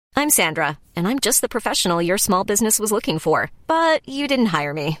I'm Sandra, and I'm just the professional your small business was looking for. But you didn't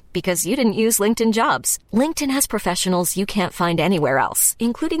hire me because you didn't use LinkedIn Jobs. LinkedIn has professionals you can't find anywhere else,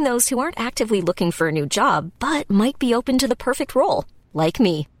 including those who aren't actively looking for a new job, but might be open to the perfect role, like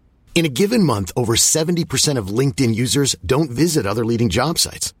me. In a given month, over 70% of LinkedIn users don't visit other leading job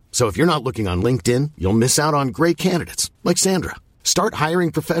sites. So if you're not looking on LinkedIn, you'll miss out on great candidates like Sandra. Start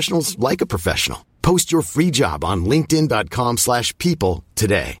hiring professionals like a professional. Post your free job on linkedin.com/people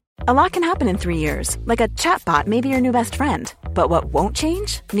today. A lot can happen in 3 years, like a chatbot may be your new best friend. But what won't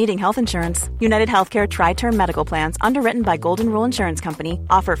change? Needing health insurance. United Healthcare Tri-Term Medical Plans, underwritten by Golden Rule Insurance Company,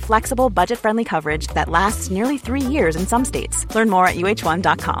 offer flexible, budget-friendly coverage that lasts nearly 3 years in some states. Learn more at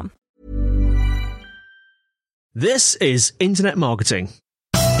uh1.com. This is Internet Marketing.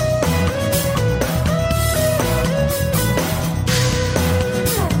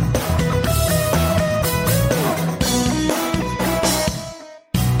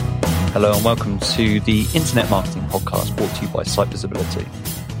 Hello and welcome to the Internet Marketing Podcast brought to you by Site Visibility.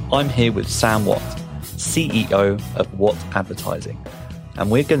 I'm here with Sam Watt, CEO of Watt Advertising,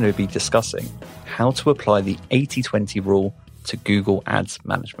 and we're going to be discussing how to apply the 80-20 rule to Google Ads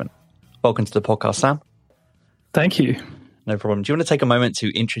management. Welcome to the podcast, Sam. Thank you. No problem. Do you want to take a moment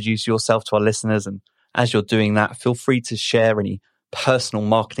to introduce yourself to our listeners? And as you're doing that, feel free to share any personal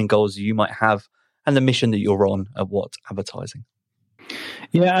marketing goals you might have and the mission that you're on at Watt Advertising.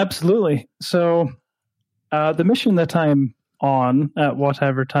 Yeah, absolutely. So the mission that I'm on at Watt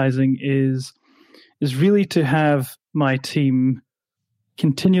Advertising is really to have my team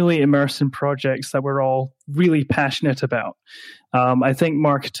continually immersed in projects that we're all really passionate about. I think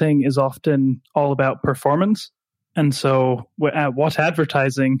marketing is often all about performance. And so at Watt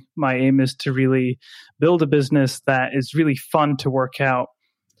Advertising, my aim is to really build a business that is really fun to work at,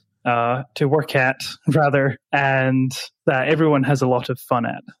 and that everyone has a lot of fun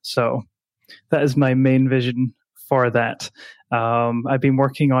at. So that is my main vision for that. I've been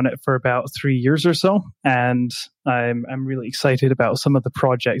working on it for about 3 years or so, and I'm really excited about some of the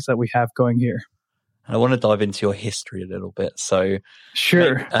projects that we have going here. I want to dive into your history a little bit. So,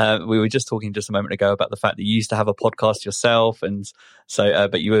 sure. We were just talking just a moment ago about the fact that you used to have a podcast yourself, and so,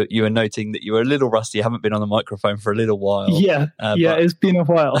 but you were noting that you were a little rusty. You haven't been on the microphone for a little while. Yeah, it's been a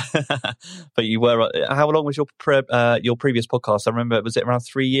while. But you were. How long was your previous podcast? I remember, was it around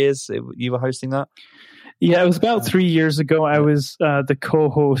 3 years you were hosting that? Yeah, it was about 3 years ago. I was the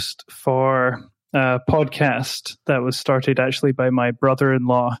co-host for a podcast that was started actually by my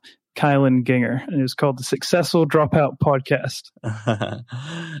brother-in-law, Kylan Ginger, and it was called the Successful Dropout Podcast.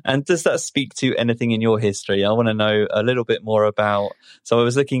 And does that speak to anything in your history? I want to know a little bit more about. So I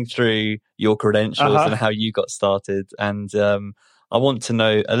was looking through your credentials and how you got started, and I want to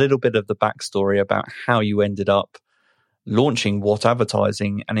know a little bit of the backstory about how you ended up launching Watt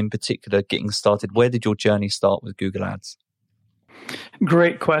Advertising, and in particular getting started. Where did your journey start with Google Ads?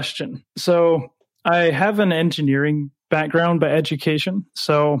 Great question. So I have an engineering background by education,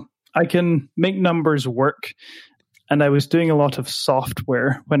 so I can make numbers work. And I was doing a lot of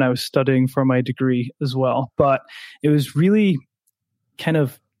software when I was studying for my degree as well. But it was really kind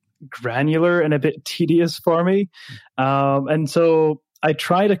of granular and a bit tedious for me. And so I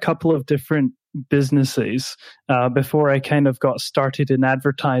tried a couple of different businesses before I kind of got started in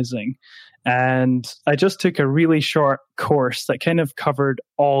advertising. And I just took a really short course that kind of covered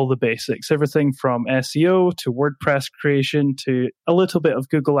all the basics, everything from SEO to WordPress creation to a little bit of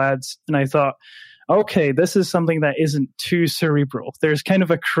Google Ads. And I thought, okay, this is something that isn't too cerebral. There's kind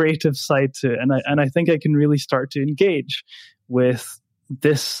of a creative side to it. And I think I can really start to engage with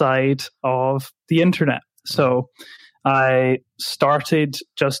this side of the internet. So I started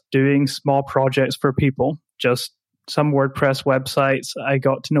just doing small projects for people, just some WordPress websites. I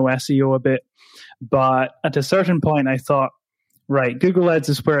got to know SEO a bit, but at a certain point I thought, right, Google Ads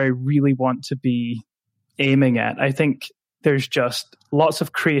is where I really want to be aiming at. I think there's just lots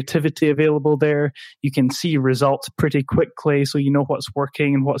of creativity available there. You can see results pretty quickly, so you know what's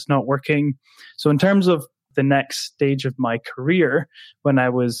working and what's not working. So in terms of the next stage of my career, when I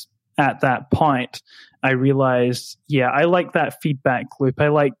was at that point, I realized, I like that feedback loop. I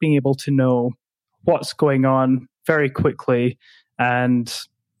like being able to know what's going on very quickly. And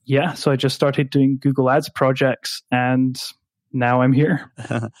so I just started doing Google Ads projects, and now I'm here.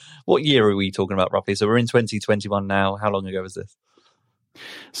 What year are we talking about roughly? So we're in 2021 now. How long ago was this?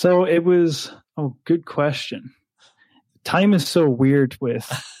 So it was, good question. Time is so weird with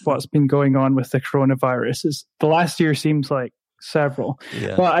what's been going on with the coronavirus. The last year seems like several.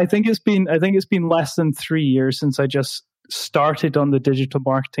 Yeah. But I think it's been less than 3 years since I just started on the digital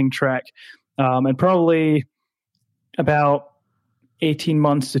marketing track. And probably about 18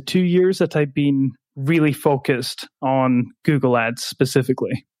 months to 2 years that I've been really focused on Google Ads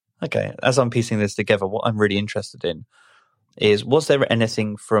specifically. Okay. As I'm piecing this together, what I'm really interested in is, was there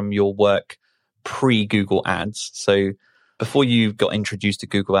anything from your work pre-Google Ads? So before you got introduced to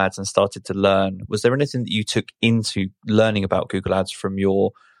Google Ads and started to learn, was there anything that you took into learning about Google Ads from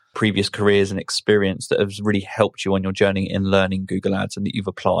your previous careers and experience that has really helped you on your journey in learning Google Ads and that you've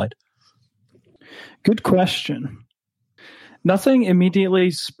applied? Good question. Nothing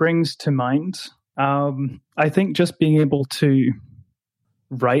immediately springs to mind. I think just being able to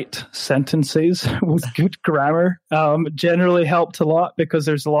write sentences with good grammar generally helped a lot, because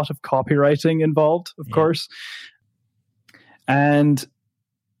there's a lot of copywriting involved, of course. And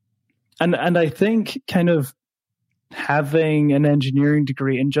I think kind of having an engineering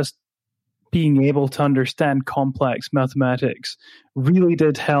degree and just being able to understand complex mathematics really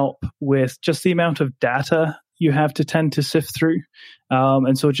did help with just the amount of data you have to tend to sift through.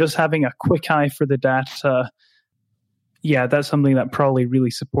 And so just having a quick eye for the data, that's something that probably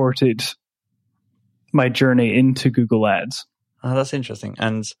really supported my journey into Google Ads. Oh, that's interesting.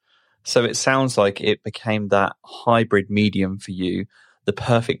 And so it sounds like it became that hybrid medium for you, the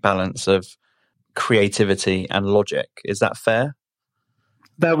perfect balance of creativity and logic. Is that fair?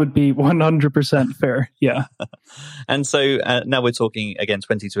 That would be 100% fair. Yeah. And so now we're talking again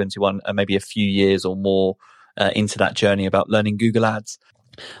 2021, maybe a few years or more into that journey about learning Google Ads.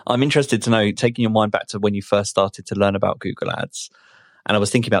 I'm interested to know, taking your mind back to when you first started to learn about Google Ads, and I was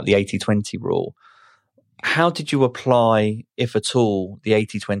thinking about the 80-20 rule. How did you apply, if at all, the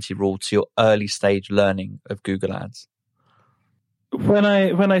 80-20 rule to your early stage learning of Google Ads? When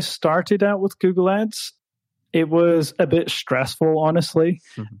I started out with Google Ads, it was a bit stressful, honestly,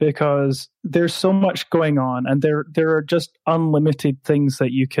 because there's so much going on, and there are just unlimited things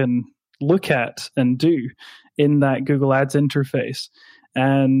that you can look at and do in that Google Ads interface.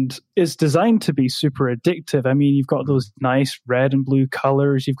 And it's designed to be super addictive. I mean, you've got those nice red and blue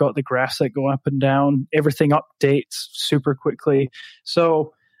colors. You've got the graphs that go up and down. Everything updates super quickly.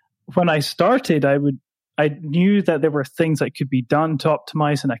 So when I started, I knew that there were things that could be done to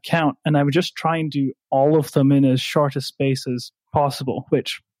optimize an account, and I would just try and do all of them in as short a space as possible,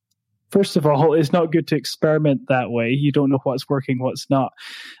 which, first of all, is not good to experiment that way. You don't know what's working, what's not.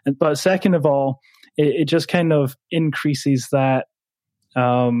 But second of all, it just kind of increases that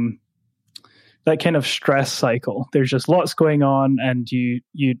kind of stress cycle. There's just lots going on, and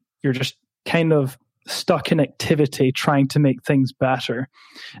you're just kind of stuck in activity trying to make things better.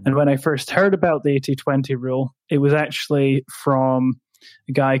 And when I first heard about the 80-20 rule, it was actually from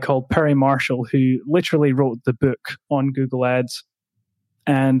a guy called Perry Marshall, who literally wrote the book on Google Ads.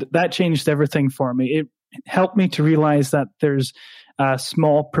 And that changed everything for me. It helped me to realize that there's a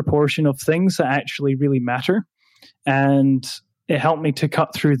small proportion of things that actually really matter. And it helped me to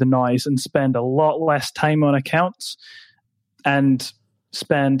cut through the noise and spend a lot less time on accounts and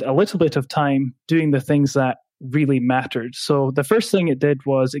spend a little bit of time doing the things that really mattered. So the first thing it did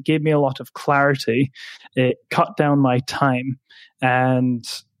was it gave me a lot of clarity. It cut down my time, and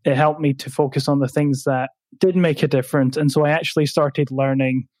it helped me to focus on the things that did make a difference. And so I actually started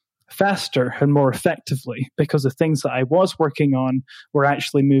learning faster and more effectively, because the things that I was working on were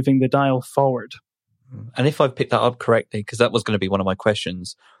actually moving the dial forward. And if I've picked that up correctly, because that was going to be one of my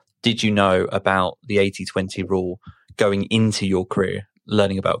questions, did you know about the 80-20 rule going into your career,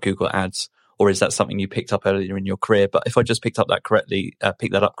 learning about Google Ads, or is that something you picked up earlier in your career? But if I just picked that up correctly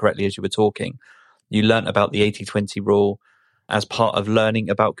as you were talking, you learned about the 80-20 rule as part of learning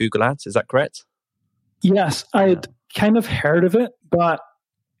about Google Ads. Is that correct? Yes, I'd kind of heard of it, but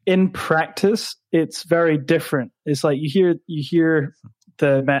in practice, it's very different. It's like you hear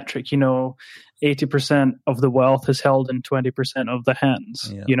the metric, 80% of the wealth is held in 20% of the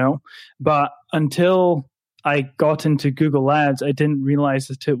hands, But until I got into Google Ads, I didn't realize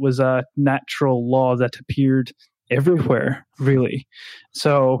that it was a natural law that appeared everywhere, really.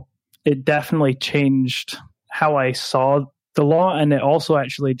 So it definitely changed how I saw the law, and it also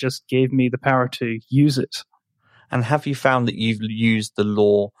actually just gave me the power to use it. And have you found that you've used the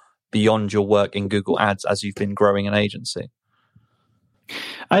law beyond your work in Google Ads as you've been growing an agency?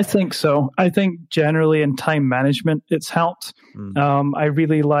 I think so. I think generally in time management, it's helped. I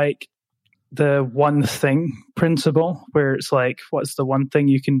really like the one thing principle, where it's like, what's the one thing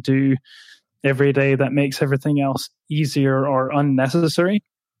you can do every day that makes everything else easier or unnecessary?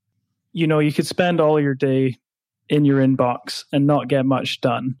 You could spend all your day in your inbox and not get much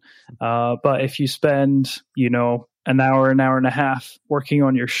done. But if you spend, an hour and a half working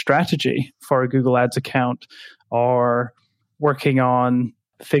on your strategy for a Google Ads account, or working on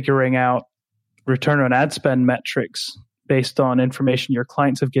figuring out return on ad spend metrics based on information your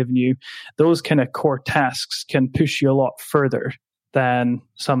clients have given you, those kind of core tasks can push you a lot further than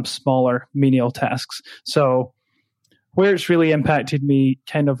some smaller menial tasks. So where it's really impacted me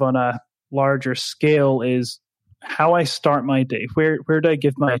kind of on a larger scale is how I start my day. Where do I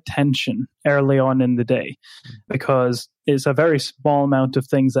give my attention early on in the day? Because it's a very small amount of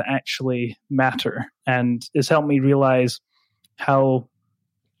things that actually matter. And it's helped me realize how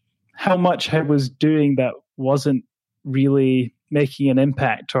much I was doing that wasn't really making an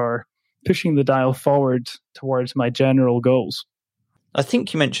impact or pushing the dial forward towards my general goals. I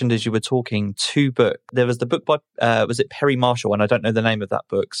think you mentioned as you were talking 2 books. There was the book by, was it Perry Marshall? And I don't know the name of that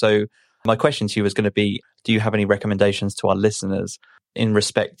book. So my question to you was going to be, do you have any recommendations to our listeners in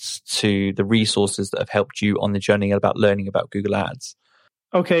respect to the resources that have helped you on the journey about learning about Google Ads?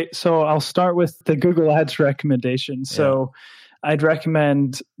 Okay, so I'll start with the Google Ads recommendation. So I'd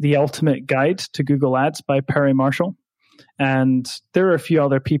recommend The Ultimate Guide to Google Ads by Perry Marshall. And there are a few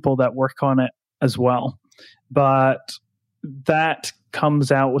other people that work on it as well. But that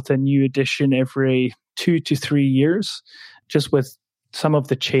comes out with a new edition every 2 to 3 years, just with some of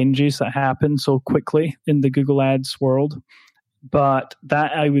the changes that happen so quickly in the Google Ads world. But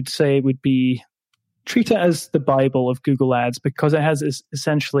that, I would say, would be, treat it as the Bible of Google Ads, because it has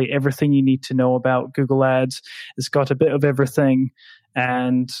essentially everything you need to know about Google Ads. It's got a bit of everything,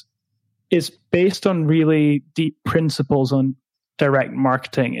 and it's based on really deep principles on direct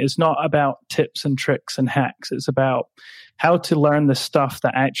marketing. It's not about tips and tricks and hacks. It's about how to learn the stuff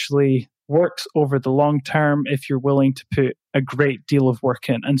that actually works over the long term if you're willing to put a great deal of work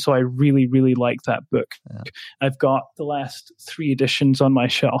in. And so I really, really like that book. Yeah. I've got the last 3 editions on my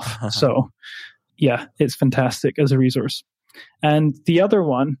shelf. So yeah, it's fantastic as a resource. And the other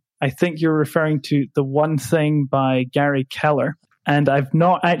one, I think you're referring to The One Thing by Gary Keller. And I've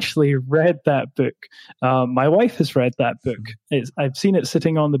not actually read that book. My wife has read that book. I've seen it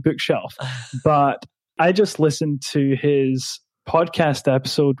sitting on the bookshelf. But I just listened to his podcast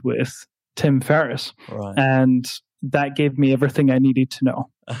episode with Tim Ferriss. Right. And that gave me everything I needed to know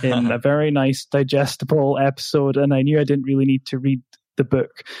in a very nice, digestible episode. And I knew I didn't really need to read the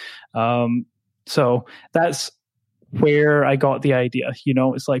book. So that's where I got the idea. You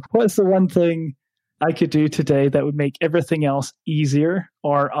know, it's like, what's the one thing I could do today that would make everything else easier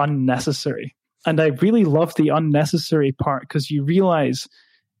or unnecessary? And I really love the unnecessary part, because you realize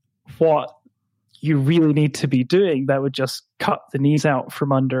what you really need to be doing that would just cut the knees out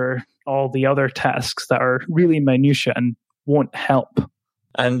from under all the other tasks that are really minutiae and won't help.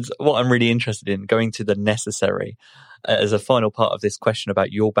 And what I'm really interested in, going to the necessary, as a final part of this question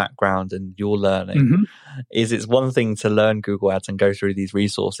about your background and your learning, is it's one thing to learn Google Ads and go through these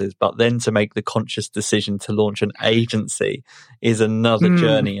resources, but then to make the conscious decision to launch an agency is another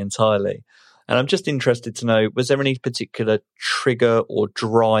journey entirely. And I'm just interested to know, was there any particular trigger or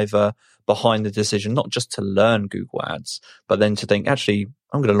driver behind the decision, not just to learn Google Ads, but then to think, actually,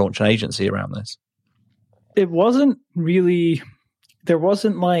 I'm going to launch an agency around this? It wasn't really, there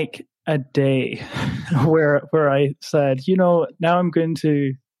wasn't like a day where I said, you know, now I'm going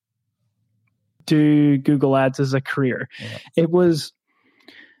to do Google Ads as a career. Yeah. It was,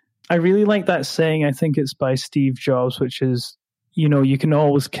 I really like that saying, I think it's by Steve Jobs, which is, you know, you can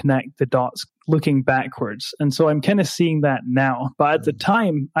always connect the dots looking backwards. And so I'm kind of seeing that now. But at the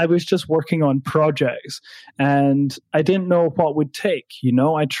time, I was just working on projects and I didn't know what would take. You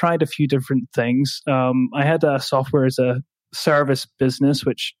know, I tried a few different things. I had a software as a service business,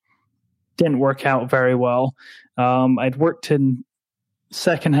 which didn't work out very well. I'd worked in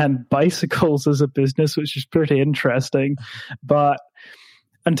secondhand bicycles as a business, which is pretty interesting. But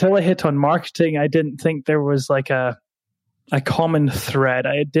until I hit on marketing, I didn't think there was like a common thread.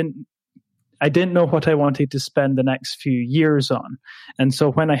 I didn't know what I wanted to spend the next few years on. And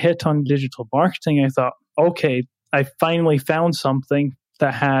so when I hit on digital marketing, I thought, okay, I finally found something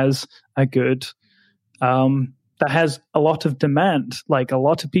that has a good, that has a lot of demand. Like a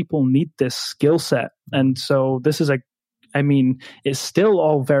lot of people need this skill set. And so this is it's still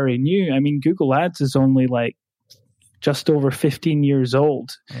all very new. I mean, Google Ads is only like just over 15 years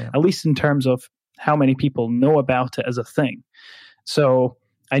old, at least in terms of how many people know about it as a thing. So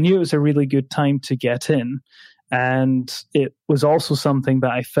I knew it was a really good time to get in. And it was also something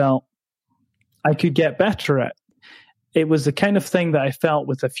that I felt I could get better at. It was the kind of thing that I felt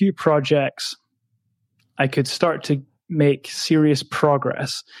with a few projects, I could start to make serious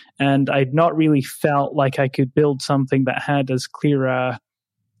progress. And I'd not really felt like I could build something that had as clear a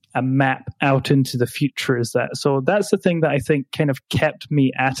map out into the future as that. So that's the thing that I think kind of kept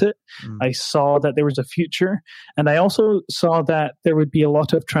me at it. I saw that there was a future, and I also saw that there would be a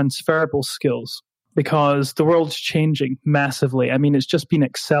lot of transferable skills. because the world's changing massively. I mean, it's just been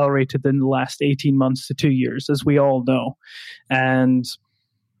accelerated in the last 18 months to 2 years, as we all know. And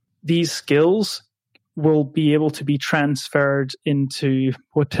these skills will be able to be transferred into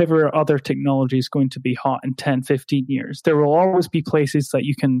whatever other technology is going to be hot in 10, 15 years. There will always be places that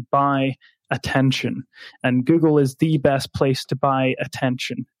you can buy attention, and Google is the best place to buy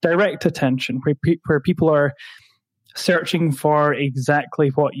attention, direct attention, where people are searching for exactly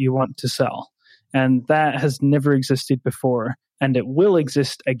what you want to sell. And that has never existed before, and it will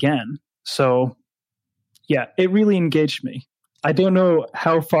exist again. So yeah, it really engaged me. I don't know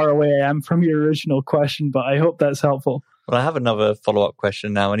how far away I am from your original question, but I hope that's helpful. Well, I have another follow-up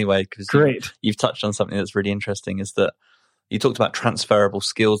question now anyway, because you've touched on something that's really interesting, is that you talked about transferable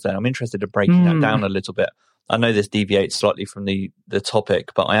skills there. I'm interested in breaking that down a little bit. I know this deviates slightly from the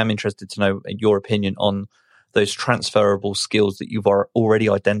topic, but I am interested to know your opinion on those transferable skills that you've already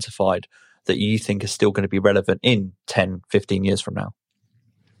identified that you think are still going to be relevant in 10, 15 years from now.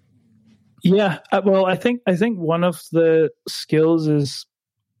 Yeah, well, I think one of the skills is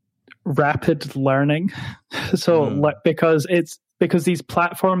rapid learning. So because these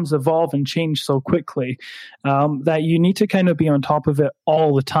platforms evolve and change so quickly, that you need to kind of be on top of it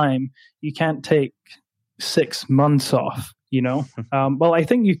all the time. You can't take 6 months off, you know? Well, I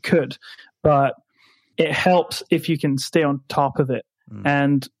think you could, but it helps if you can stay on top of it.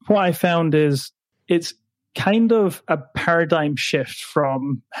 And what I found is it's kind of a paradigm shift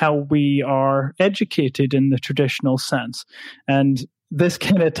from how we are educated in the traditional sense. And this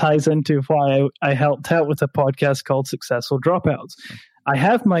kind of ties into why I helped out with a podcast called Successful Dropouts. I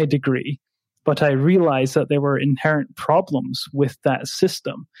have my degree, but I realized that there were inherent problems with that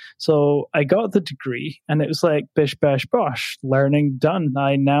system. So I got the degree and it was like, bish, bash, bosh, learning done.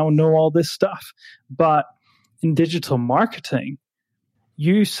 I now know all this stuff. But in digital marketing,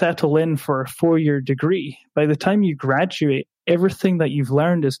 you settle in for a 4-year degree. By the time you graduate, everything that you've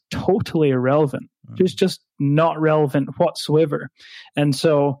learned is totally irrelevant. It's just not relevant whatsoever. And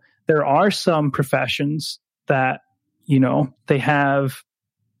so there are some professions that, you know, they have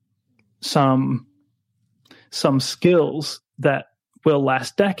some skills that will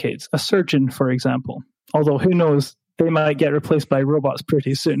last decades. A surgeon, for example. Although who knows, they might get replaced by robots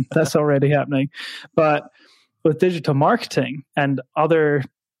pretty soon. That's already happening. But with digital marketing and other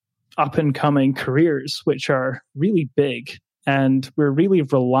up-and-coming careers, which are really big and we're really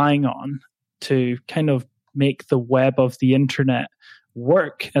relying on to kind of make the web of the internet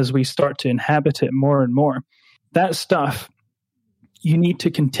work as we start to inhabit it more and more, that stuff you need to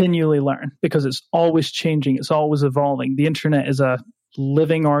continually learn because it's always changing, it's always evolving. The internet is a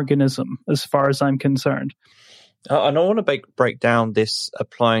living organism as far as I'm concerned. And I want to break down this,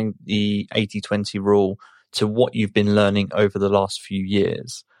 applying the 80-20 rule to what you've been learning over the last few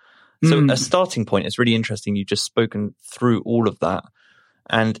years. So a starting point, it's really interesting. You've just spoken through all of that.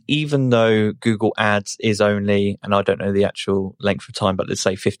 And even though Google Ads is only, and I don't know the actual length of time, but let's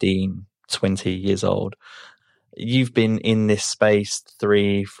say 15, 20 years old, you've been in this space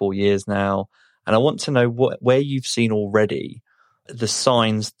 3-4 years now. And I want to know where you've seen already the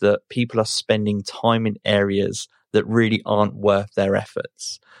signs that people are spending time in areas that really aren't worth their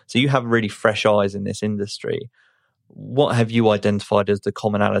efforts. So you have really fresh eyes in this industry. What have you identified as the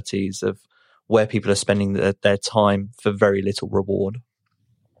commonalities of where people are spending their time for very little reward?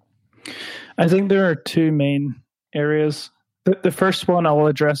 I think there are two main areas. The first one I'll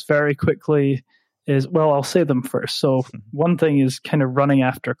address very quickly is, well, I'll say them first. So one thing is kind of running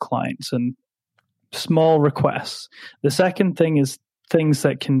after clients and small requests. The second thing is things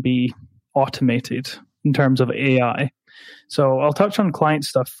that can be automated in terms of AI. So I'll touch on client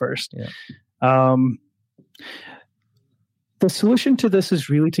stuff first. Yeah. The solution to this is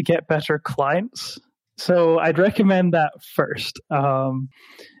really to get better clients. So I'd recommend that first.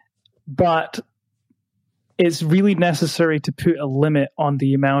 But it's really necessary to put a limit on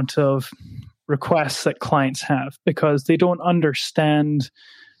the amount of requests that clients have because they don't understand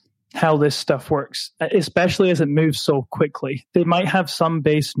how this stuff works, especially as it moves so quickly. They might have some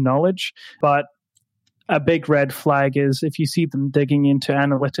base knowledge, but a big red flag is if you see them digging into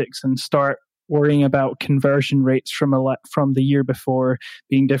analytics and start worrying about conversion rates from the year before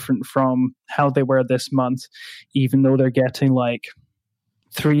being different from how they were this month, even though they're getting like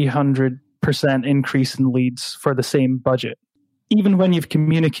 300% increase in leads for the same budget, even when you've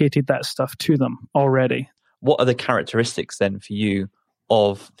communicated that stuff to them already. What are the characteristics then for you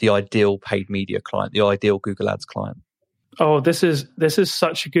of the ideal paid media client, the ideal Google Ads client? Oh, this is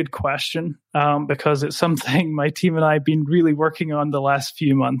such a good question because it's something my team and I have been really working on the last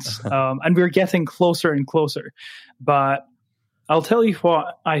few months, and we're getting closer and closer. But I'll tell you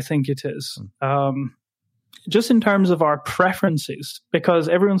what I think it is. Just in terms of our preferences, because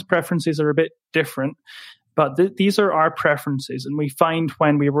everyone's preferences are a bit different, but these are our preferences. And we find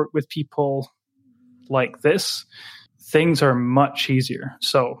when we work with people like this, things are much easier.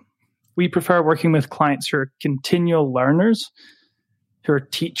 So we prefer working with clients who are continual learners, who are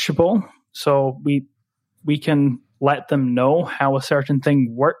teachable. So we can let them know how a certain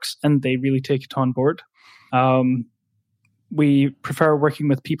thing works and they really take it on board. We prefer working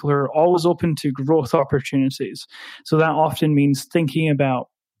with people who are always open to growth opportunities. So that often means thinking about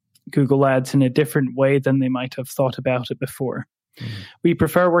Google Ads in a different way than they might have thought about it before. We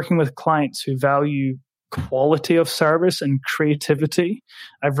prefer working with clients who value quality of service and creativity.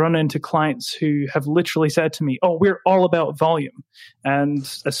 I've run into clients who have literally said to me, "Oh, we're all about volume." And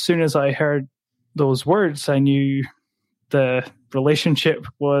as soon as I heard those words, I knew the relationship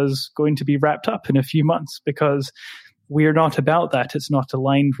was going to be wrapped up in a few months, because we're not about that. It's not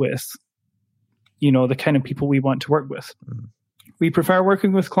aligned with, the kind of people we want to work with. We prefer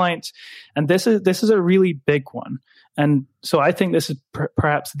working with clients, and this is a really big one. And so I think this is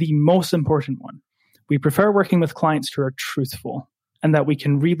perhaps the most important one. We prefer working with clients who are truthful and that we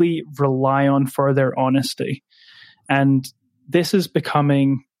can really rely on for their honesty. And this is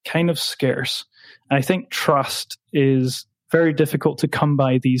becoming kind of scarce. And I think trust is very difficult to come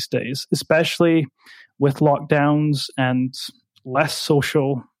by these days, especially with lockdowns and less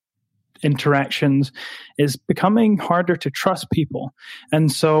social interactions. Is becoming harder to trust people.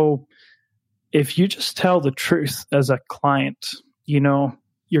 And so if you just tell the truth as a client,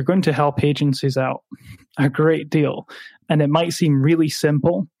 you're going to help agencies out a great deal. And it might seem really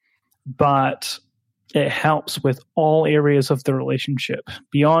simple, but it helps with all areas of the relationship.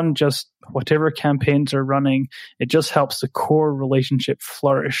 Beyond just whatever campaigns are running, it just helps the core relationship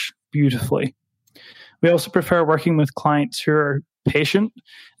flourish beautifully. We also prefer working with clients who are patient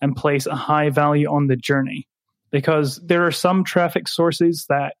and place a high value on the journey, because there are some traffic sources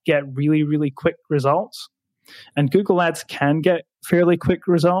that get really, really quick results. And Google Ads can get fairly quick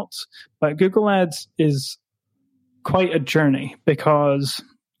results, but Google Ads is quite a journey, because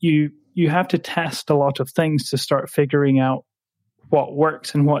you have to test a lot of things to start figuring out what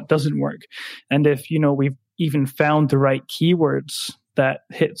works and what doesn't work. And if, we've even found the right keywords that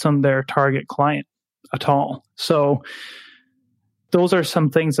hits on their target client at all. So those are some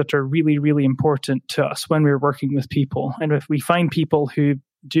things that are really, really important to us when we're working with people. And if we find people who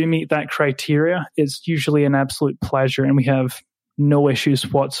do meet that criteria, it's usually an absolute pleasure, and we have no issues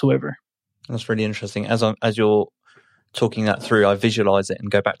whatsoever. That's really interesting. As you're talking that through, I visualize it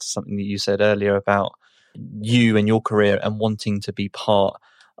and go back to something that you said earlier about you and your career and wanting to be part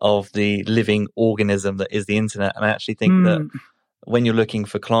of the living organism that is the internet. And I actually think that when you're looking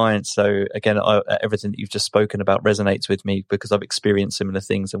for clients, so again, everything that you've just spoken about resonates with me, because I've experienced similar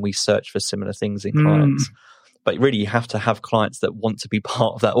things and we search for similar things in clients. But really, you have to have clients that want to be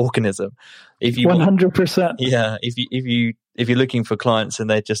part of that organism. If you 100%, yeah. If you're looking for clients and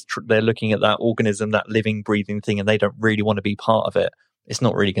they're looking at that organism, that living, breathing thing, and they don't really want to be part of it, it's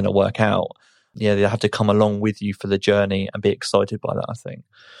not really going to work out. Yeah, they have to come along with you for the journey and be excited by that, I think.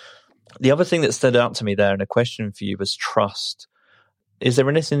 The other thing that stood out to me there, and a question for you, was trust. Is there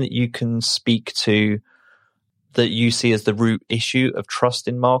anything that you can speak to that you see as the root issue of trust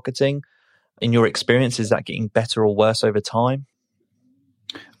in marketing? In your experience, is that getting better or worse over time?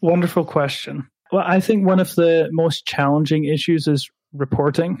 Wonderful question. Well, I think one of the most challenging issues is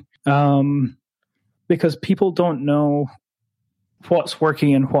reporting, because people don't know what's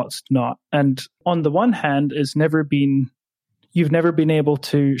working and what's not. And on the one hand, you've never been able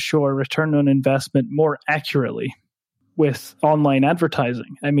to show a return on investment more accurately with online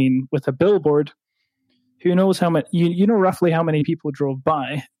advertising. I mean, with a billboard, who knows how many, you know roughly how many people drove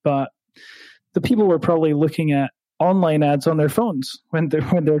by, but the people were probably looking at online ads on their phones when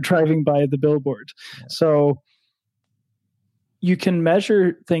they're driving by the billboard. Yeah. So you can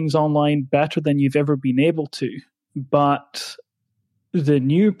measure things online better than you've ever been able to, but the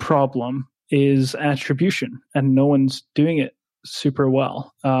new problem is attribution, and no one's doing it super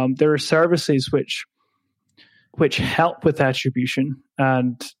well. There are services which help with attribution,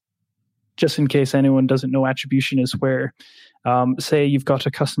 and just in case anyone doesn't know, attribution is where, say you've got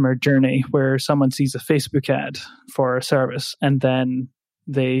a customer journey where someone sees a Facebook ad for a service, and then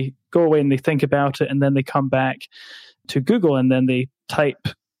they go away and they think about it, and then they come back to Google and then they type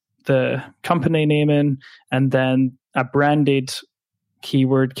the company name in, and then a branded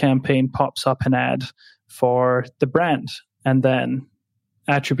keyword campaign pops up an ad for the brand. And then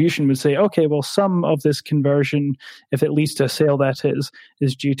attribution would say, okay, well, some of this conversion, if it leads to a sale, that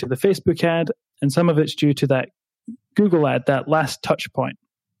is due to the Facebook ad, and some of it's due to that Google ad, that last touch point,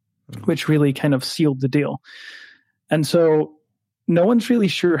 which really kind of sealed the deal. And so no one's really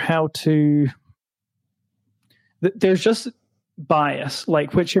sure how to... There's just bias.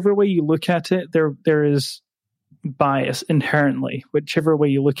 Like whichever way you look at it, there is bias inherently, whichever way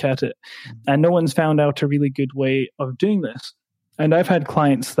you look at it. And no one's found out a really good way of doing this. And I've had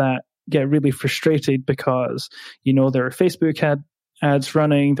clients that get really frustrated because, there are Facebook ads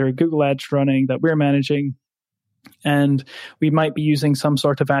running, there are Google ads running that we're managing, and we might be using some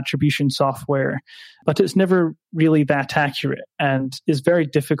sort of attribution software, but it's never really that accurate and is very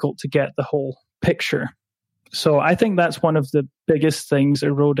difficult to get the whole picture. So I think that's one of the biggest things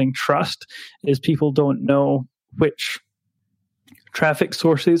eroding trust is people don't know which traffic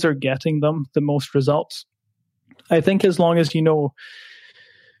sources are getting them the most results. I think as long as you know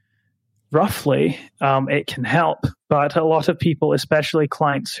roughly, it can help. But a lot of people, especially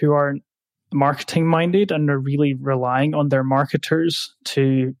clients who aren't marketing minded and are really relying on their marketers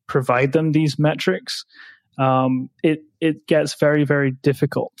to provide them these metrics, it gets very, very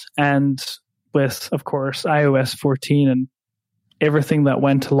difficult. And with, of course, iOS 14 and everything that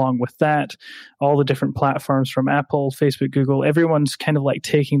went along with that, all the different platforms from Apple, Facebook, Google, everyone's kind of like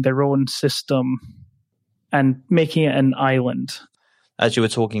taking their own system and making it an island. As you were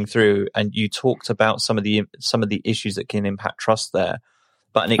talking through, and you talked about some of the issues that can impact trust there,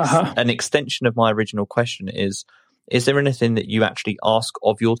 but an extension of my original question is there anything that you actually ask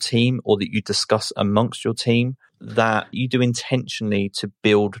of your team or that you discuss amongst your team that you do intentionally to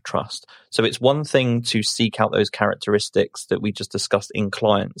build trust? So it's one thing to seek out those characteristics that we just discussed in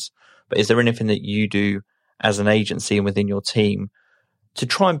clients, but is there anything that you do as an agency and within your team to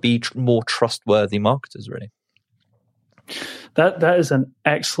try and be more trustworthy marketers, really? That is an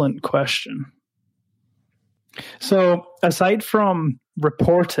excellent question. So aside from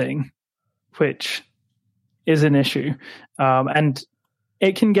reporting, which is an issue, and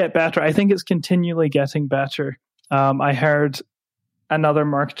it can get better. I think it's continually getting better. I heard another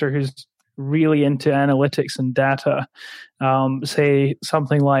marketer who's really into analytics and data say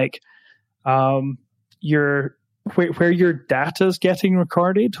something like, where your data is getting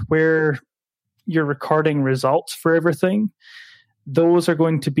recorded, where you're recording results for everything, those are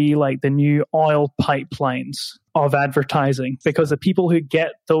going to be like the new oil pipelines of advertising, because the people who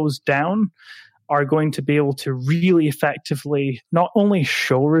get those down are going to be able to really effectively not only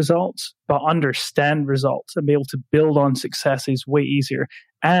show results, but understand results and be able to build on successes way easier.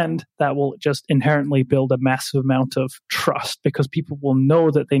 And that will just inherently build a massive amount of trust, because people will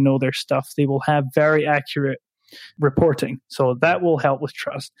know that they know their stuff. They will have very accurate reporting. So that will help with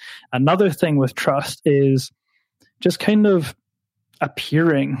trust. Another thing with trust is just kind of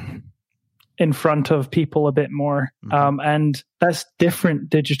appearing in front of people a bit more. And that's different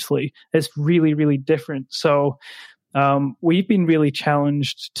digitally. It's really, really different. So we've been really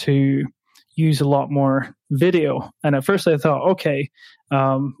challenged to use a lot more video. And at first I thought, okay,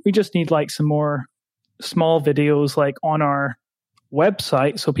 we just need like some more small videos like on our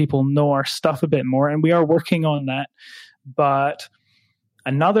website so people know our stuff a bit more. And we are working on that. But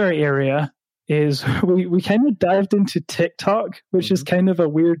another area is we kind of dived into TikTok, which is kind of a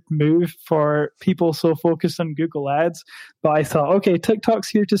weird move for people so focused on Google Ads. But I thought, okay, TikTok's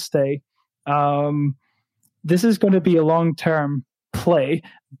here to stay. This is going to be a long-term play.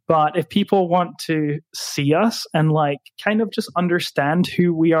 But if people want to see us and like kind of just understand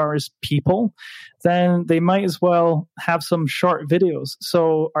who we are as people, then they might as well have some short videos.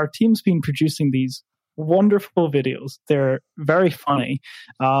 So our team's been producing these wonderful videos. They're very funny.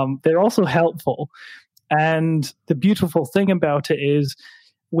 They're also helpful. And the beautiful thing about it is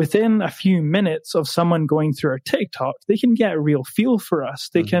within a few minutes of someone going through our TikTok, they can get a real feel for us.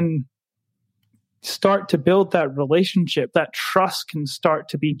 They can start to build that relationship. That trust can start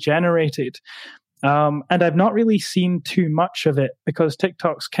to be generated. And I've not really seen too much of it because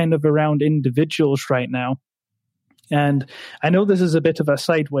TikTok's kind of around individuals right now. And I know this is a bit of a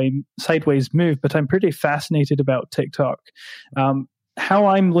sideways move, but I'm pretty fascinated about TikTok. How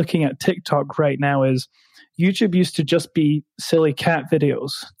I'm looking at TikTok right now is YouTube used to just be silly cat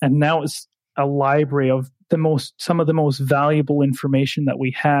videos, and now it's a library of some of the most valuable information that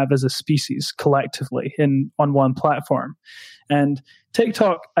we have as a species collectively on one platform. And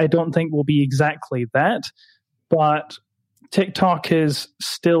TikTok, I don't think will be exactly that, but TikTok is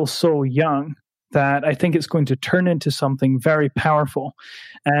still so young that I think it's going to turn into something very powerful,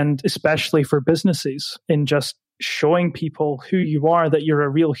 and especially for businesses in just showing people who you are, that you're a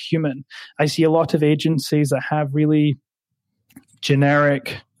real human. I see a lot of agencies that have really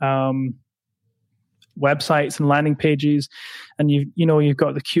generic websites and landing pages, and you've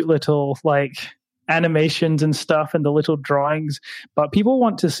got the cute little like animations and stuff and the little drawings, but people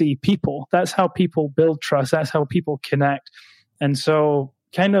want to see people. That's how people build trust. That's how people connect. And so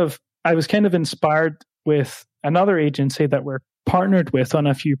I was kind of inspired with another agency that we're partnered with on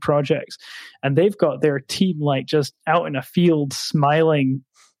a few projects, and they've got their team like just out in a field smiling,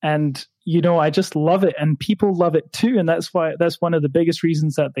 and I just love it, and people love it too. And that's one of the biggest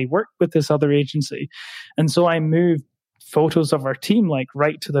reasons that they work with this other agency. And so I moved photos of our team like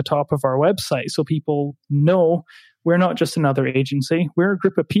right to the top of our website, so people know we're not just another agency, we're a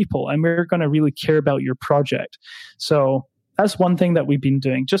group of people, and we're going to really care about your project. So that's one thing that we've been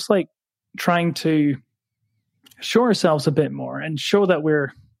doing, just like trying to show ourselves a bit more and show that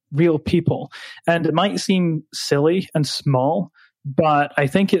we're real people. And it might seem silly and small, but I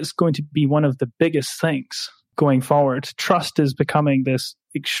think it's going to be one of the biggest things going forward. Trust is becoming this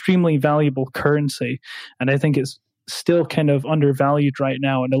extremely valuable currency, and I think it's still kind of undervalued right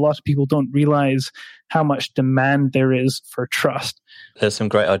now, and a lot of people don't realize how much demand there is for trust. There's some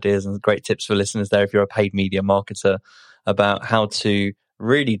great ideas and great tips for listeners there if you're a paid media marketer about how to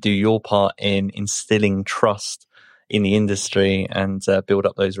really do your part in instilling trust in the industry and build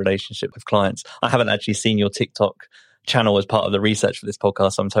up those relationships with clients. I haven't actually seen your TikTok channel as part of the research for this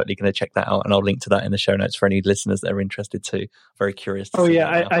podcast, so I'm totally going to check that out, and I'll link to that in the show notes for any listeners that are interested too. Very curious to see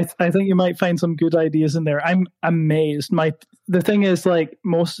that. I think you might find some good ideas in there. I'm amazed. The thing is, like,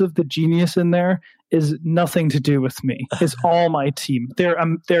 most of the genius in there is nothing to do with me. It's all my team. They're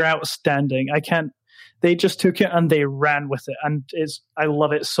outstanding. They just took it and they ran with it, and I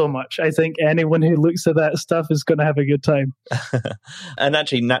love it so much. I think anyone who looks at that stuff is going to have a good time. And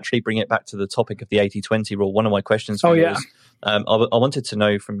actually, naturally bring it back to the topic of the 80-20 rule. One of my questions for you is, I wanted to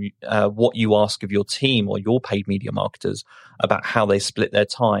know from you what you ask of your team or your paid media marketers about how they split their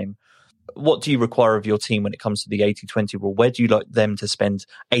time. What do you require of your team when it comes to the 80-20 rule? Where do you like them to spend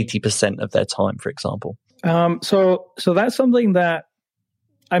 80% of their time, for example? So that's something that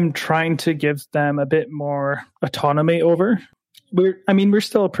I'm trying to give them a bit more autonomy over. We're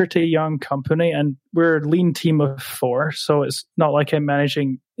still a pretty young company, and we're a lean team of 4, so it's not like I'm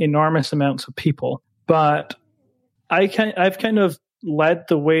managing enormous amounts of people. But I've kind of led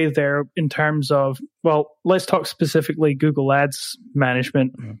the way there in terms of, well, let's talk specifically Google Ads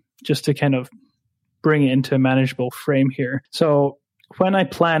management, just to kind of bring it into a manageable frame here. So when I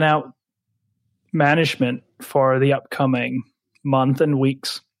plan out management for the upcoming month and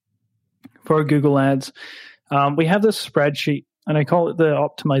weeks for Google Ads, we have this spreadsheet, and I call it the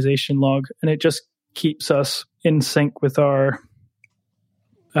optimization log, and it just keeps us in sync with our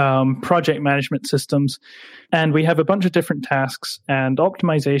project management systems. And we have a bunch of different tasks, and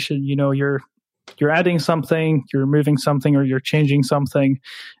optimization, you're adding something, you're removing something, or you're changing something,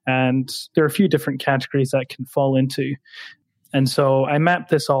 and there are a few different categories that can fall into. And so I map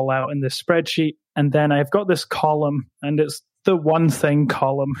this all out in this spreadsheet, and then I've got this column, and it's the one thing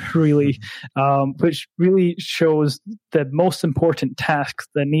column, really, which really shows the most important task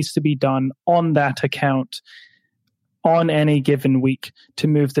that needs to be done on that account on any given week to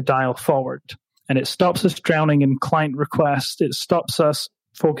move the dial forward. And it stops us drowning in client requests. It stops us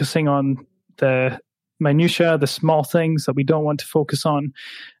focusing on the minutiae, the small things that we don't want to focus on.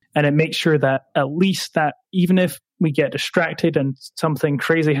 And it makes sure that at least that even if we get distracted and something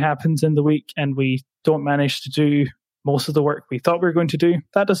crazy happens in the week and we don't manage to do most of the work we thought we were going to do,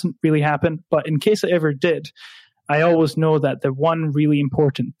 that doesn't really happen. But in case it ever did, I always know that the one really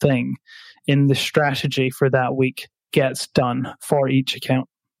important thing in the strategy for that week gets done for each account.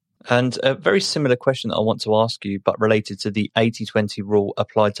 And a very similar question that I want to ask you, but related to the 80-20 rule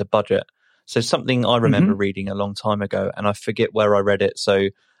applied to budget. So something I remember reading a long time ago, and I forget where I read it. So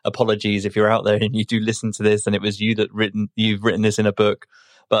apologies if you're out there and you do listen to this and it was you've written this in a book.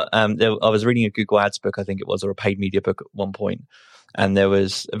 But I was reading a Google Ads book, I think it was, or a paid media book at one point. And there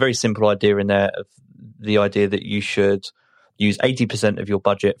was a very simple idea in there of the idea that you should use 80% of your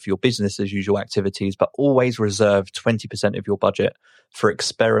budget for your business as usual activities, but always reserve 20% of your budget for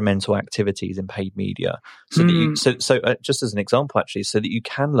experimental activities in paid media. So that you, just as an example, actually, so that you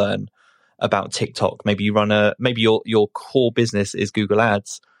can learn about TikTok. Maybe you run maybe your core business is Google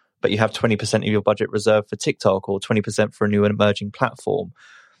Ads, but you have 20% of your budget reserved for TikTok or 20% for a new and emerging platform.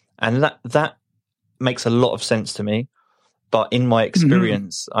 And that makes a lot of sense to me. But in my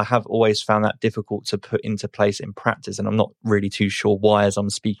experience, I have always found that difficult to put into place in practice. And I'm not really too sure why as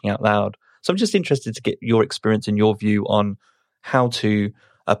I'm speaking out loud. So I'm just interested to get your experience and your view on how to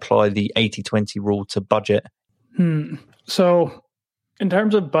apply the 80-20 rule to budget. So in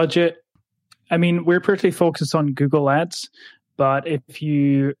terms of budget, I mean, we're pretty focused on Google Ads. But if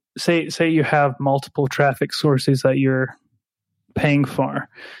you say you have multiple traffic sources that you're paying for.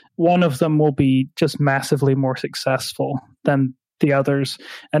 One of them will be just massively more successful than the others.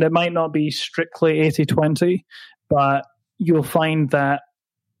 And it might not be strictly 80-20, but you'll find that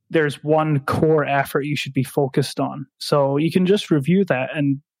there's one core effort you should be focused on. So you can just review that,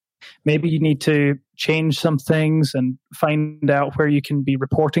 and maybe you need to change some things and find out where you can be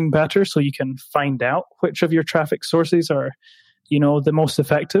reporting better, so you can find out which of your traffic sources are, the most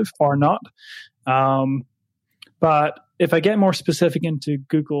effective or not. But if I get more specific into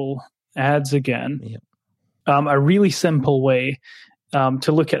Google Ads again, a really simple way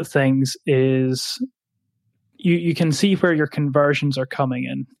to look at things is you can see where your conversions are coming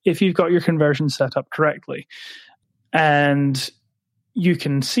in if you've got your conversions set up correctly. And you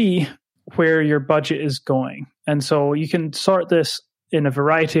can see where your budget is going. And so you can sort this in a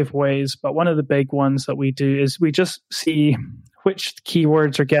variety of ways, but one of the big ones that we do is we just see which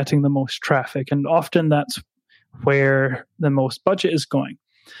keywords are getting the most traffic. And often that's where the most budget is going.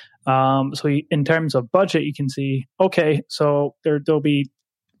 So in terms of budget, you can see, okay, so there'll be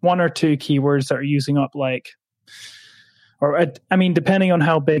one or two keywords that are using up depending on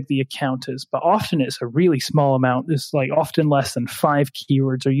how big the account is, but often it's a really small amount. It's often less than 5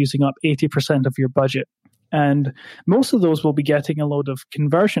 keywords are using up 80% of your budget. And most of those will be getting a load of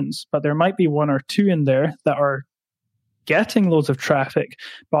conversions, but there might be one or two in there that are getting loads of traffic,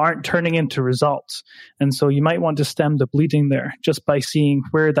 but aren't turning into results. And so you might want to stem the bleeding there just by seeing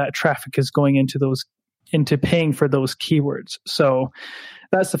where that traffic is going into paying for those keywords. So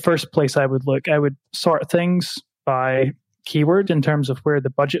that's the first place I would look. I would sort things by keyword in terms of where the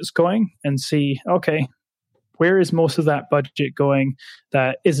budget's going and see, okay, where is most of that budget going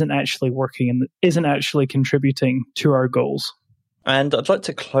that isn't actually working and isn't actually contributing to our goals. And I'd like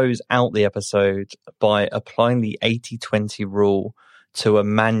to close out the episode by applying the 80-20 rule to a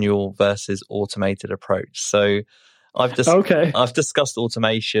manual versus automated approach. So I've discussed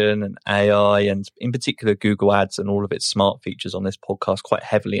automation and AI and in particular Google Ads and all of its smart features on this podcast quite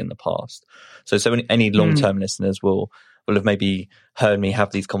heavily in the past. So any long-term listeners will have maybe heard me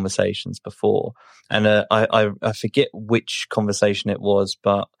have these conversations before. And I forget which conversation it was,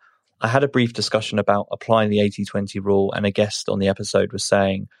 but I had a brief discussion about applying the 80-20 rule, and a guest on the episode was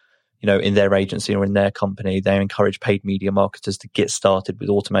saying, in their agency or in their company, they encourage paid media marketers to get started with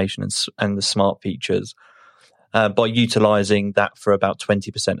automation and the smart features by utilizing that for about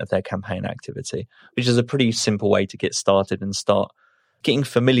 20% of their campaign activity, which is a pretty simple way to get started and start getting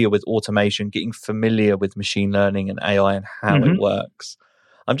familiar with automation, getting familiar with machine learning and AI and how it works.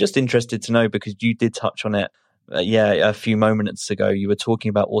 I'm just interested to know, because you did touch on it a few moments ago, you were talking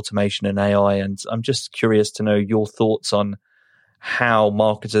about automation and AI, and I'm just curious to know your thoughts on how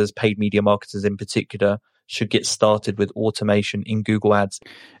marketers, paid media marketers in particular, should get started with automation in Google Ads.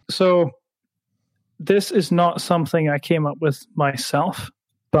 So this is not something I came up with myself,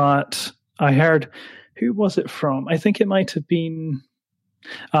 but I heard, who was it from? I think it might have been,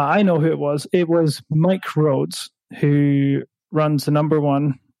 I know who it was. It was Mike Rhodes, who runs the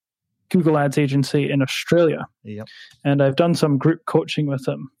 #1 Google Ads agency in Australia. Yep. And I've done some group coaching with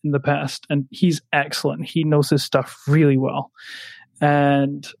him in the past, and he's excellent. He knows his stuff really well.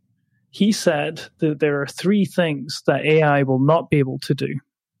 And he said that there are 3 things that AI will not be able to do.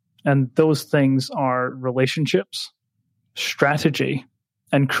 And those things are relationships, strategy,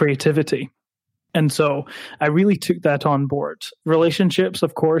 and creativity. And so I really took that on board. Relationships,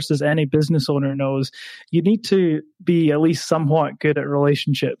 of course, as any business owner knows, you need to be at least somewhat good at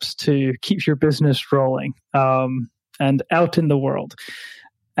relationships to keep your business rolling and out in the world.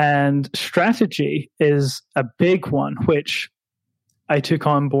 And strategy is a big one, which I took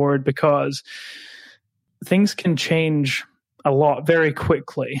on board because things can change a lot very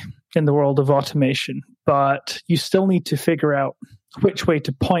quickly in the world of automation, but you still need to figure out which way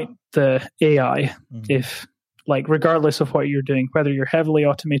to point the AI. If, regardless of what you're doing, whether you're heavily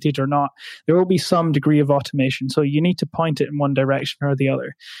automated or not, there will be some degree of automation. So you need to point it in one direction or the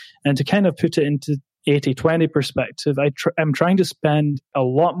other. And to kind of put it into 80-20 perspective, I'm trying to spend a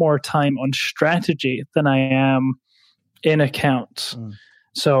lot more time on strategy than I am in accounts.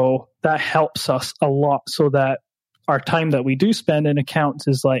 So that helps us a lot, so that our time that we do spend in accounts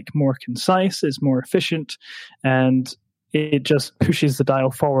is more concise, is more efficient, and it just pushes the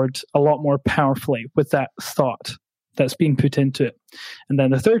dial forward a lot more powerfully with that thought that's being put into it. And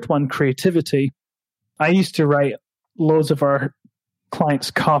then the third one, creativity. I used to write loads of our clients'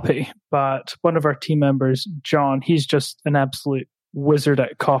 copy, but one of our team members, John, he's just an absolute wizard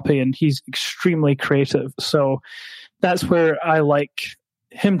at copy, and he's extremely creative. So that's where I like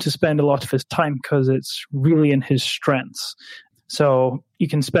him to spend a lot of his time, because it's really in his strengths. So you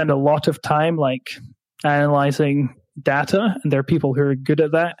can spend a lot of time analyzing data, and there are people who are good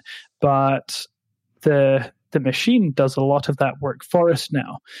at that, but the machine does a lot of that work for us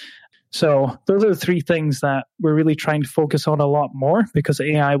now. So those are the three things that we're really trying to focus on a lot more, because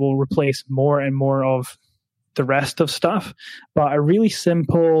AI will replace more and more of the rest of stuff. But a really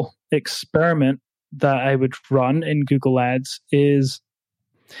simple experiment that I would run in Google Ads is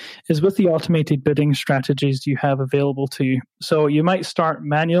with the automated bidding strategies you have available to you. So you might start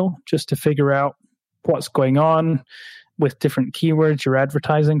manual just to figure out what's going on with different keywords you're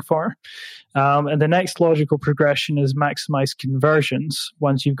advertising for. And the next logical progression is maximize conversions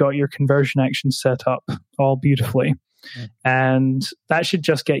once you've got your conversion actions set up all beautifully. And that should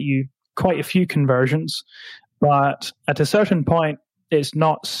just get you quite a few conversions. But at a certain point, it's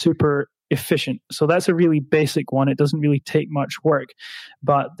not super efficient. So that's a really basic one. It doesn't really take much work.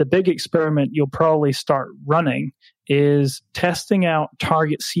 But the big experiment you'll probably start running is testing out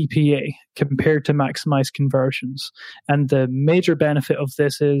target CPA compared to maximize conversions. And the major benefit of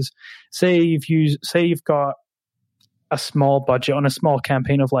this is, say you've got a small budget on a small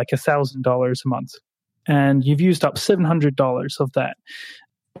campaign of like $1,000 a month, and you've used up $700 of that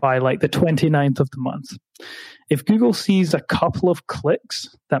by like the 29th of the month. If Google sees a couple of clicks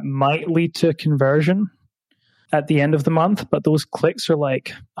that might lead to a conversion at the end of the month, but those clicks are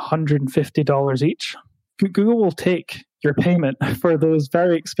like $150 each, Google will take your payment for those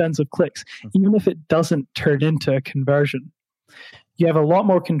very expensive clicks, even if it doesn't turn into a conversion. You have a lot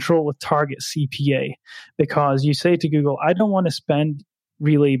more control with target CPA, because you say to Google, I don't want to spend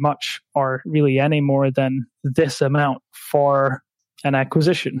really much or really any more than this amount for an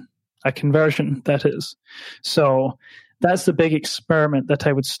acquisition, a conversion, that is. So that's the big experiment that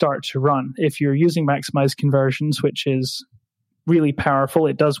I would start to run. If you're using maximize conversions, which is really powerful,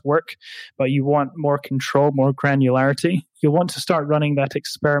 it does work, but you want more control, more granularity, you'll want to start running that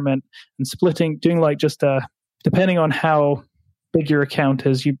experiment and splitting, doing like just depending on how big your account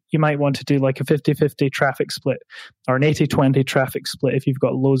is, you might want to do like a 50-50 traffic split or an 80-20 traffic split if you've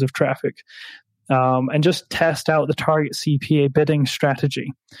got loads of traffic. And just test out the target CPA bidding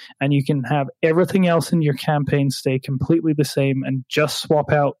strategy. And you can have everything else in your campaign stay completely the same and just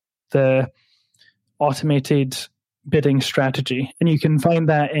swap out the automated bidding strategy. And you can find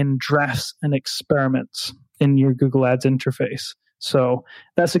that in drafts and experiments in your Google Ads interface. So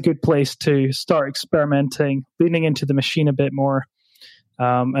that's a good place to start experimenting, leaning into the machine a bit more.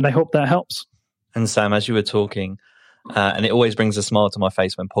 And I hope that helps. And Sam, as you were talking, and it always brings a smile to my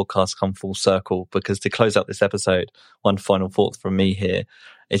face when podcasts come full circle, because to close out this episode, one final thought from me here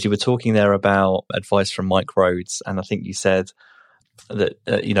is you were talking there about advice from Mike Rhodes. And I think you said that,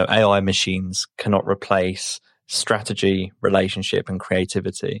 AI machines cannot replace strategy, relationship, and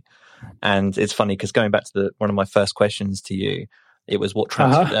creativity. And it's funny because going back to one of my first questions to you, it was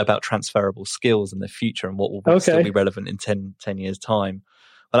about transferable skills in the future and what will still be relevant in 10 years' time.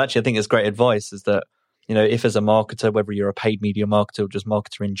 Well, actually, I think it's great advice is that, if as a marketer, whether you're a paid media marketer or just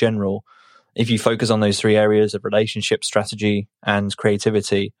marketer in general, if you focus on those three areas of relationship, strategy, and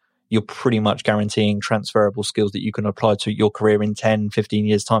creativity, you're pretty much guaranteeing transferable skills that you can apply to your career in 10, 15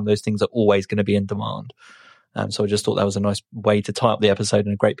 years' time. Those things are always going to be in demand. So I just thought that was a nice way to tie up the episode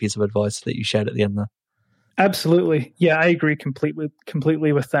and a great piece of advice that you shared at the end there. Absolutely. Yeah, I agree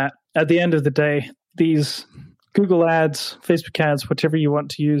completely with that. At the end of the day, these Google Ads, Facebook Ads, whatever you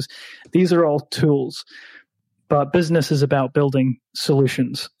want to use, these are all tools. But business is about building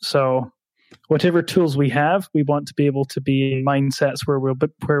solutions. So whatever tools we have, we want to be able to be in mindsets where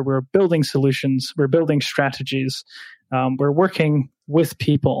we're building solutions, we're building strategies, we're working with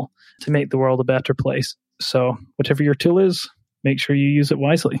people to make the world a better place. So whatever your tool is, make sure you use it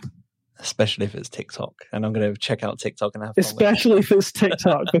wisely. Especially if it's TikTok. And I'm going to check out TikTok and have fun. Especially if it's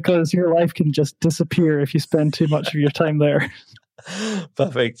TikTok, because your life can just disappear if you spend too much of your time there.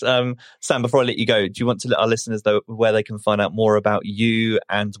 Perfect. Sam, before I let you go, do you want to let our listeners know where they can find out more about you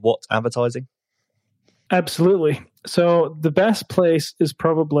and what advertising? Absolutely. So the best place is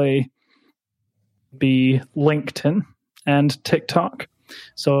probably be LinkedIn and TikTok.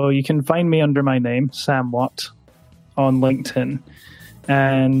 So you can find me under my name, Sam Watt, on LinkedIn.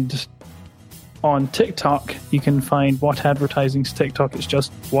 And on TikTok, you can find Watt Advertising's TikTok. It's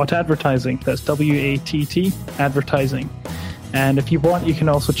just Watt Advertising. That's WATT Advertising. And if you want, you can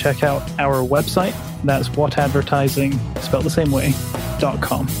also check out our website. That's wattadvertising, spelled the same way,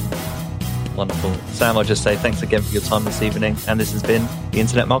 .com. Wonderful. Sam, I'll just say thanks again for your time this evening. And this has been the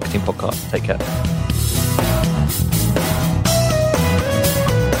Internet Marketing Podcast. Take care.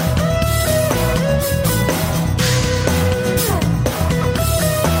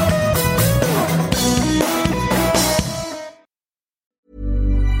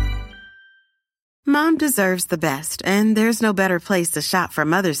 Mom deserves the best, and there's no better place to shop for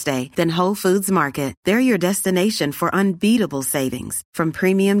Mother's Day than Whole Foods Market. They're your destination for unbeatable savings, from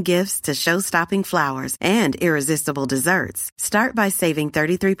premium gifts to show-stopping flowers and irresistible desserts. Start by saving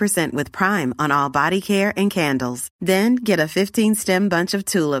 33% with Prime on all body care and candles. Then get a 15-stem bunch of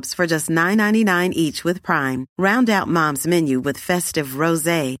tulips for just $9.99 each with Prime. Round out Mom's menu with festive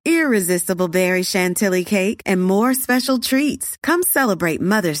rosé, irresistible berry chantilly cake, and more special treats. Come celebrate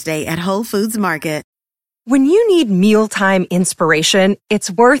Mother's Day at Whole Foods Market. When you need mealtime inspiration,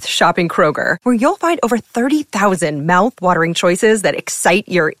 it's worth shopping Kroger, where you'll find over 30,000 mouth-watering choices that excite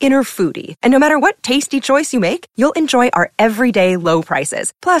your inner foodie. And no matter what tasty choice you make, you'll enjoy our everyday low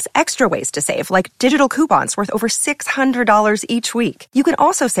prices, plus extra ways to save, like digital coupons worth over $600 each week. You can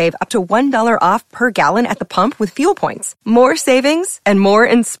also save up to $1 off per gallon at the pump with fuel points. More savings and more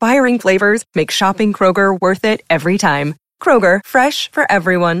inspiring flavors make shopping Kroger worth it every time. Kroger, fresh for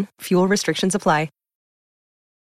everyone. Fuel restrictions apply.